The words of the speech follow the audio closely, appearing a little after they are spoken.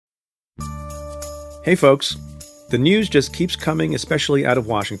Hey folks, the news just keeps coming, especially out of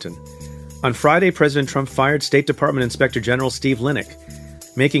Washington. On Friday, President Trump fired State Department Inspector General Steve Linick,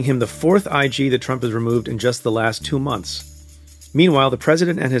 making him the fourth IG that Trump has removed in just the last 2 months. Meanwhile, the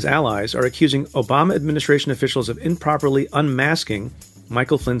president and his allies are accusing Obama administration officials of improperly unmasking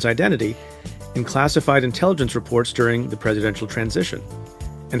Michael Flynn's identity in classified intelligence reports during the presidential transition.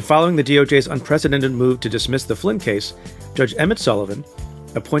 And following the DOJ's unprecedented move to dismiss the Flynn case, Judge Emmett Sullivan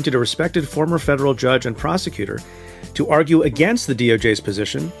appointed a respected former federal judge and prosecutor to argue against the DOJ's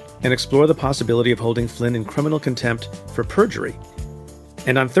position and explore the possibility of holding Flynn in criminal contempt for perjury.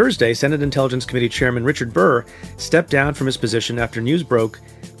 And on Thursday, Senate Intelligence Committee Chairman Richard Burr stepped down from his position after news broke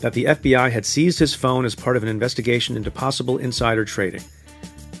that the FBI had seized his phone as part of an investigation into possible insider trading.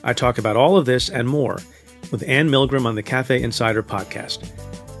 I talk about all of this and more with Ann Milgram on the Cafe Insider podcast.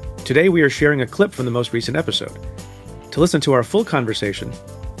 Today we are sharing a clip from the most recent episode. To listen to our full conversation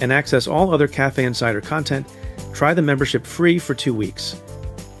and access all other Cafe Insider content, try the membership free for 2 weeks.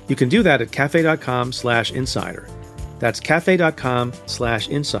 You can do that at cafe.com/insider. That's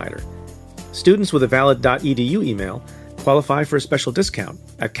cafe.com/insider. Students with a valid .edu email qualify for a special discount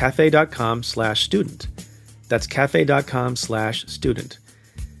at cafe.com/student. That's cafe.com/student.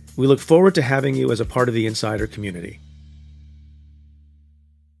 We look forward to having you as a part of the Insider community.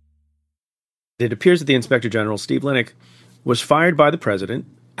 It appears that the Inspector General, Steve Linick, was fired by the president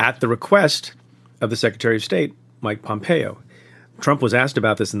at the request of the Secretary of State, Mike Pompeo. Trump was asked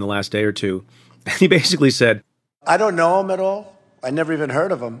about this in the last day or two, and he basically said, I don't know him at all. I never even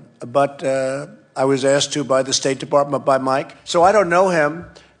heard of him. But I was asked to by the State Department, by Mike. So I don't know him,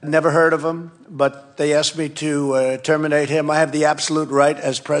 never heard of him, but they asked me to terminate him. I have the absolute right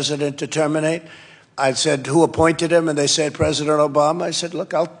as president to terminate. I said, who appointed him? And they said, President Obama. I said,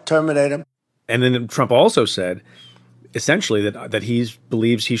 look, I'll terminate him. And then Trump also said, essentially, that he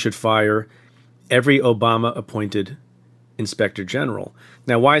believes he should fire every Obama-appointed inspector general.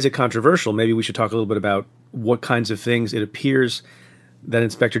 Now, why is it controversial? Maybe we should talk a little bit about what kinds of things it appears that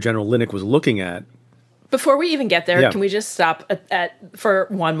Inspector General Linick was looking at. Before we even get there, Can we just stop for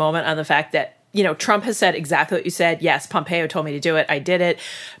one moment on the fact that, Trump has said exactly what you said. Yes, Pompeo told me to do it. I did it.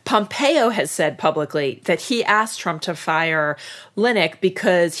 Pompeo has said publicly that he asked Trump to fire Linick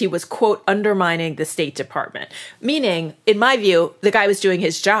because he was, quote, undermining the State Department. Meaning, in my view, the guy was doing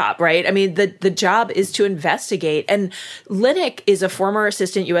his job, right? I mean, the job is to investigate. And Linick is a former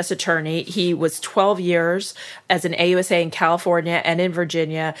assistant U.S. attorney. He was 12 years as an AUSA in California and in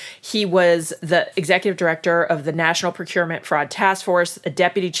Virginia. He was the executive director of the National Procurement Fraud Task Force, a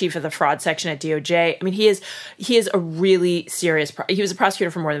deputy chief of the fraud section at DOJ. I mean, he is a really serious, he was a prosecutor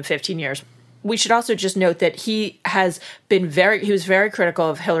for more than 15 years. We should also just note that he was very critical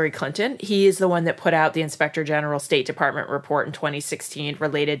of Hillary Clinton. He is the one that put out the Inspector General State Department report in 2016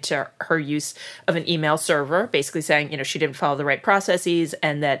 related to her use of an email server, basically saying, she didn't follow the right processes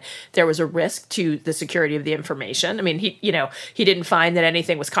and that there was a risk to the security of the information. I mean, he didn't find that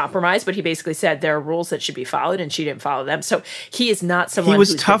anything was compromised, but he basically said there are rules that should be followed and she didn't follow them. So he is not someone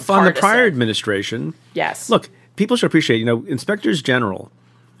who's tough on the prior administration. Yes. Look, people should appreciate, inspectors general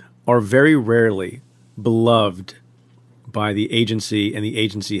are very rarely beloved by the agency and the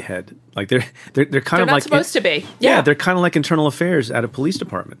agency head. Like they're kind of not like supposed to be. Yeah, they're kind of like internal affairs at a police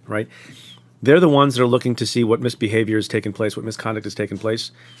department, right? They're the ones that are looking to see what misbehavior has taken place, what misconduct has taken place.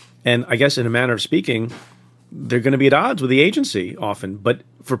 And I guess in a manner of speaking, they're going to be at odds with the agency often. But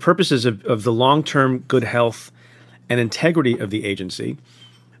for purposes of the long-term good health and integrity of the agency,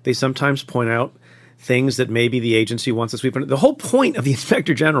 they sometimes point out things that maybe the agency wants to sweep under. The whole point of the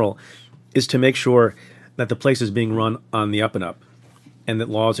Inspector General is to make sure that the place is being run on the up and up and that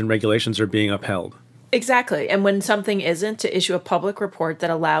laws and regulations are being upheld. Exactly. And when something isn't, to issue a public report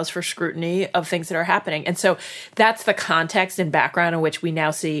that allows for scrutiny of things that are happening. And so that's the context and background in which we now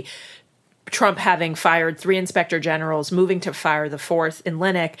see Trump having fired 3 inspector generals, moving to fire the 4th in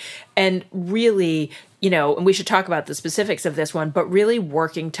Linick, and really, and we should talk about the specifics of this one, but really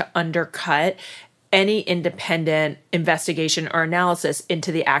working to undercut any independent investigation or analysis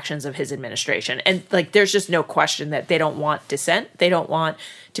into the actions of his administration. And there's just no question that they don't want dissent. They don't want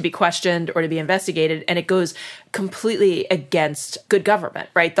to be questioned or to be investigated. And it goes completely against good government,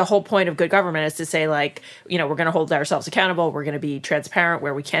 right? The whole point of good government is to say we're going to hold ourselves accountable. We're going to be transparent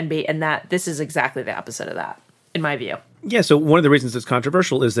where we can be. And that this is exactly the opposite of that, in my view. Yeah. So one of the reasons it's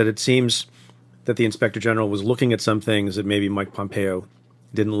controversial is that it seems that the Inspector General was looking at some things that maybe Mike Pompeo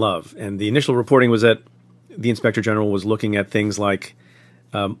didn't love. And the initial reporting was that the Inspector General was looking at things like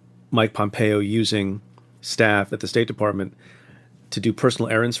Mike Pompeo using staff at the State Department to do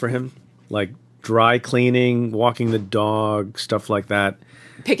personal errands for him, like dry cleaning, walking the dog, stuff like that.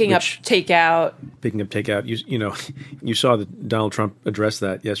 Picking up takeout. You saw that Donald Trump address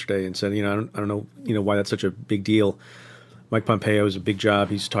that yesterday and said, I don't know, why that's such a big deal. Mike Pompeo is a big job.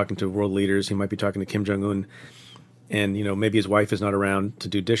 He's talking to world leaders. He might be talking to Kim Jong-un. And, maybe his wife is not around to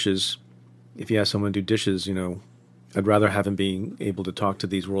do dishes. If he has someone do dishes, I'd rather have him being able to talk to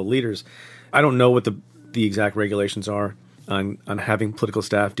these world leaders. I don't know what the exact regulations are on having political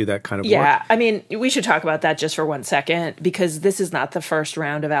staff do that kind of work. Yeah, I mean, we should talk about that just for 1 second, because this is not the first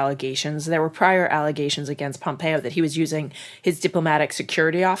round of allegations. There were prior allegations against Pompeo that he was using his diplomatic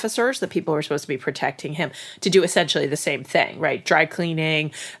security officers, the people who were supposed to be protecting him, to do essentially the same thing, right? Dry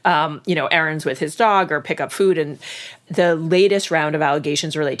cleaning, errands with his dog or pick up food. And the latest round of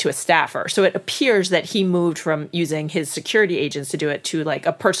allegations relate to a staffer. So it appears that he moved from using his security agents to do it to like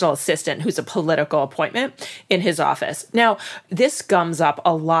a personal assistant who's a political appointment in his office. Now, this gums up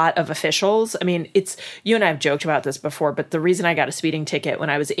a lot of officials. I mean, you and I have joked about this before, but the reason I got a speeding ticket when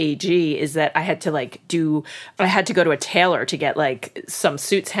I was AG is that I had to go to a tailor to get like some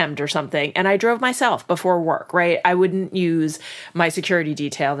suits hemmed or something. And I drove myself before work, right? I wouldn't use my security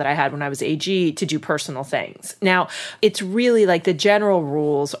detail that I had when I was AG to do personal things. Now, it's really like the general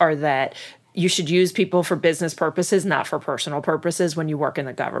rules are that you should use people for business purposes, not for personal purposes when you work in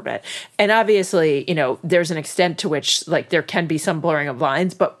the government. And obviously, there's an extent to which like there can be some blurring of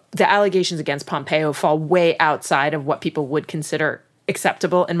lines, but the allegations against Pompeo fall way outside of what people would consider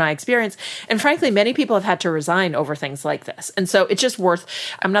acceptable in my experience. And frankly, many people have had to resign over things like this. And so it's just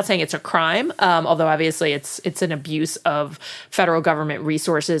I'm not saying it's a crime, although obviously it's an abuse of federal government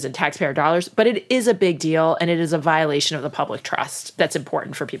resources and taxpayer dollars, but it is a big deal and it is a violation of the public trust that's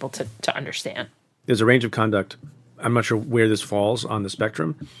important for people to understand. There's a range of conduct. I'm not sure where this falls on the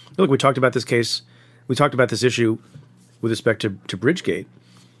spectrum. Look, we talked about this issue with respect to Bridgegate,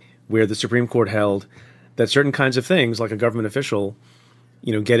 where the Supreme Court held that certain kinds of things, like a government official,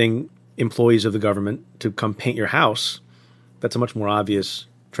 getting employees of the government to come paint your house, that's a much more obvious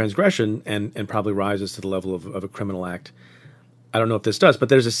transgression and probably rises to the level of a criminal act. I don't know if this does, but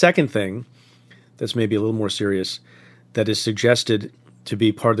there's a second thing that's maybe a little more serious that is suggested to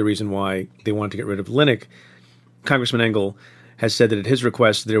be part of the reason why they wanted to get rid of Linick. Congressman Engel has said that at his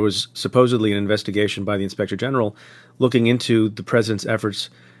request, there was supposedly an investigation by the Inspector General looking into the president's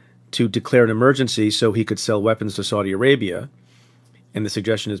efforts to declare an emergency so he could sell weapons to Saudi Arabia. And the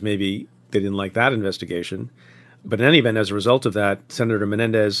suggestion is maybe they didn't like that investigation. But in any event, as a result of that, Senator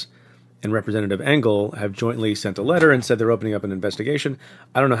Menendez and Representative Engel have jointly sent a letter and said they're opening up an investigation.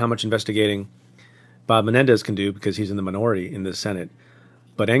 I don't know how much investigating Bob Menendez can do because he's in the minority in the Senate.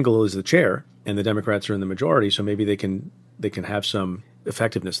 But Engel is the chair and the Democrats are in the majority, so maybe they can have some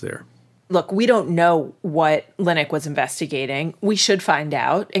effectiveness there. Look, we don't know what Linick was investigating. We should find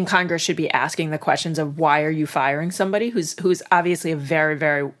out, and Congress should be asking the questions of why are you firing somebody who's obviously a very,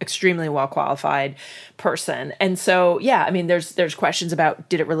 very extremely well qualified person. And so, yeah, I mean, there's questions about,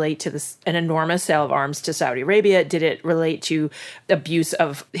 did it relate to an enormous sale of arms to Saudi Arabia? Did it relate to abuse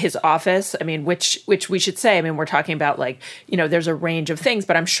of his office? I mean, which we should say, I mean, we're talking about there's a range of things,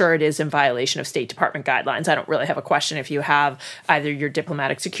 but I'm sure it is in violation of State Department guidelines. I don't really have a question if you have either your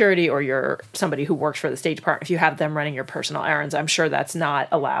diplomatic security or your somebody who works for the State Department, if you have them running your personal errands, I'm sure that's not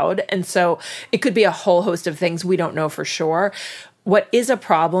allowed. And so it could be a whole host of things we don't know for sure. What is a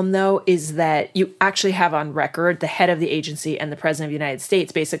problem, though, is that you actually have on record the head of the agency and the president of the United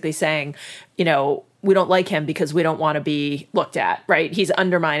States basically saying, we don't like him because we don't want to be looked at, right? He's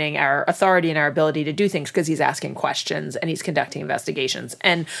undermining our authority and our ability to do things because he's asking questions and he's conducting investigations.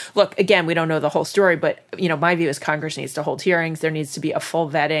 And look, again, we don't know the whole story, but, my view is Congress needs to hold hearings. There needs to be a full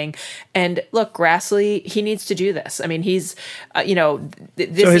vetting. And look, Grassley, he needs to do this. I mean, he's,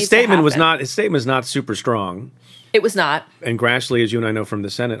 this so his statement was not super strong. It was not. And Grassley, as you and I know from the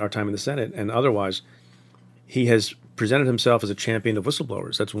Senate, our time in the Senate and otherwise, he has presented himself as a champion of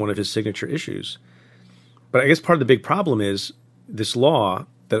whistleblowers. That's one of his signature issues. But I guess part of the big problem is this law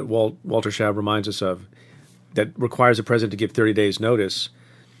that Walter Schaub reminds us of that requires the president to give 30 days notice.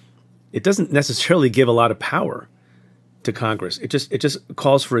 It doesn't necessarily give a lot of power to Congress. It just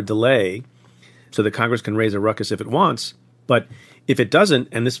calls for a delay so that Congress can raise a ruckus if it wants. But if it doesn't,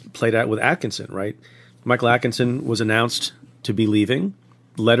 and this played out with Atkinson, right? Michael Atkinson was announced to be leaving.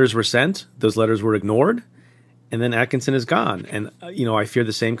 Letters were sent. Those letters were ignored. And then Atkinson is gone. And, I fear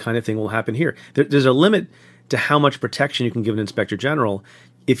the same kind of thing will happen here. There's a limit to how much protection you can give an inspector general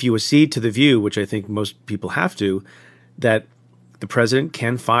if you accede to the view, which I think most people have to, that the president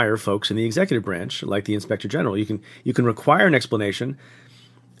can fire folks in the executive branch, like the inspector general. You can require an explanation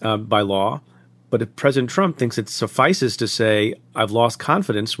by law, but if President Trump thinks it suffices to say, I've lost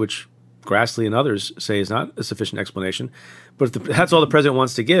confidence, which Grassley and others say is not a sufficient explanation. But if that's all the president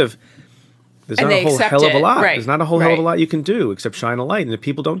wants to give, there's not a whole hell of a lot. Right. There's not a whole hell of a lot you can do except shine a light. And if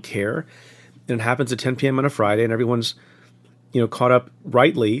people don't care, and it happens at 10 p.m. on a Friday, and everyone's caught up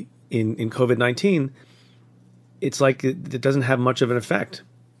rightly in COVID-19, it's like it doesn't have much of an effect.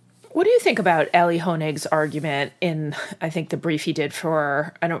 What do you think about Eli Honig's argument in, I think, the brief he did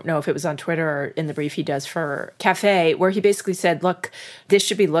for, I don't know if it was on Twitter or in the brief he does for Cafe, where he basically said, look, this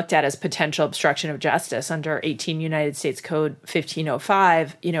should be looked at as potential obstruction of justice under 18 United States Code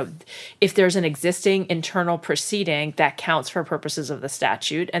 1505. If there's an existing internal proceeding that counts for purposes of the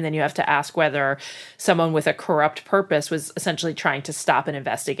statute, and then you have to ask whether someone with a corrupt purpose was essentially trying to stop an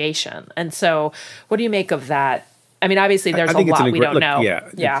investigation. And so what do you make of that? I mean, obviously, there's a lot we don't know.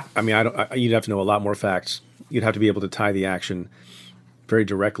 Yeah. I mean, you'd have to know a lot more facts. You'd have to be able to tie the action very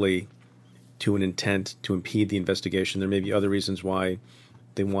directly to an intent to impede the investigation. There may be other reasons why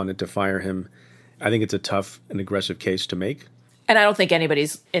they wanted to fire him. I think it's a tough and aggressive case to make. And I don't think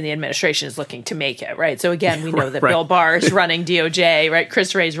anybody's in the administration is looking to make it, right? So again, we know that Bill Barr is running DOJ, right?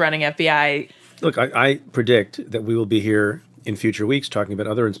 Chris Wray's running FBI. Look, I predict that we will be here in future weeks talking about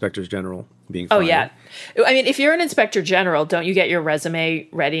other inspectors general being fired. Oh, yeah. I mean, if you're an inspector general, don't you get your resume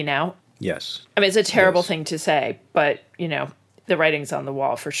ready now? Yes. I mean, it's a terrible thing to say, but, the writing's on the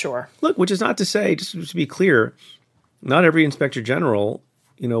wall for sure. Look, which is not to say, just to be clear, not every inspector general,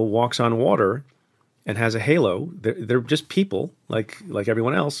 walks on water and has a halo. They're just people like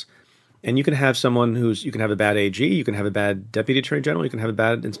everyone else. And you can have you can have a bad AG, you can have a bad deputy attorney general, you can have a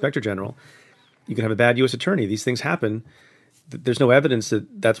bad inspector general, you can have a bad U.S. attorney. These things happen. There's no evidence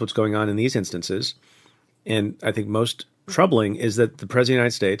that that's what's going on in these instances. And I think most troubling is that the President of the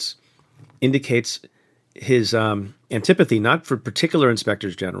United States indicates his antipathy, not for particular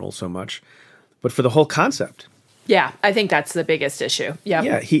inspectors general so much, but for the whole concept. Yeah, I think that's the biggest issue.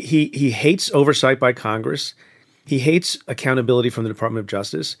 Yeah, he hates oversight by Congress. He hates accountability from the Department of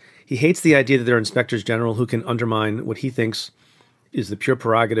Justice. He hates the idea that there are inspectors general who can undermine what he thinks is the pure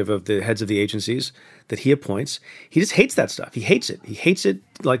prerogative of the heads of the agencies that he appoints. He just hates that stuff. He hates it. He hates it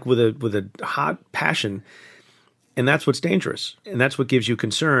like with a hot passion. And that's what's dangerous. And that's what gives you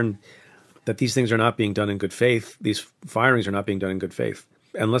concern that these things are not being done in good faith. These firings are not being done in good faith.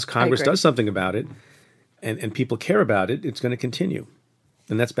 Unless Congress does something about it and people care about it, it's going to continue.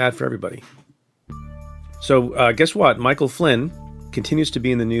 And that's bad for everybody. So guess what? Michael Flynn continues to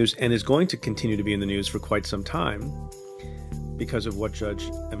be in the news and is going to continue to be in the news for quite some time, because of what Judge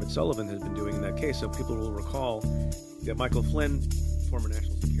Emmett Sullivan has been doing in that case. So people will recall that Michael Flynn, former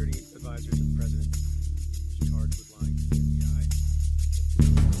national security advisor to the president, was charged with lying to the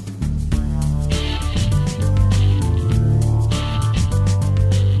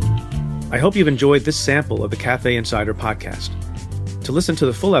FBI. I hope you've enjoyed this sample of the Cafe Insider podcast. To listen to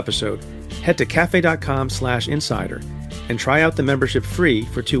the full episode, head to cafe.com/insider and try out the membership free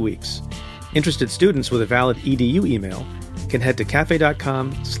for 2 weeks. Interested students with a valid EDU email can head to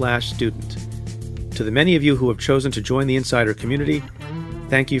cafe.com/student. To the many of you who have chosen to join the Insider community,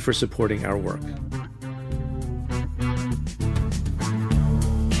 thank you for supporting our work.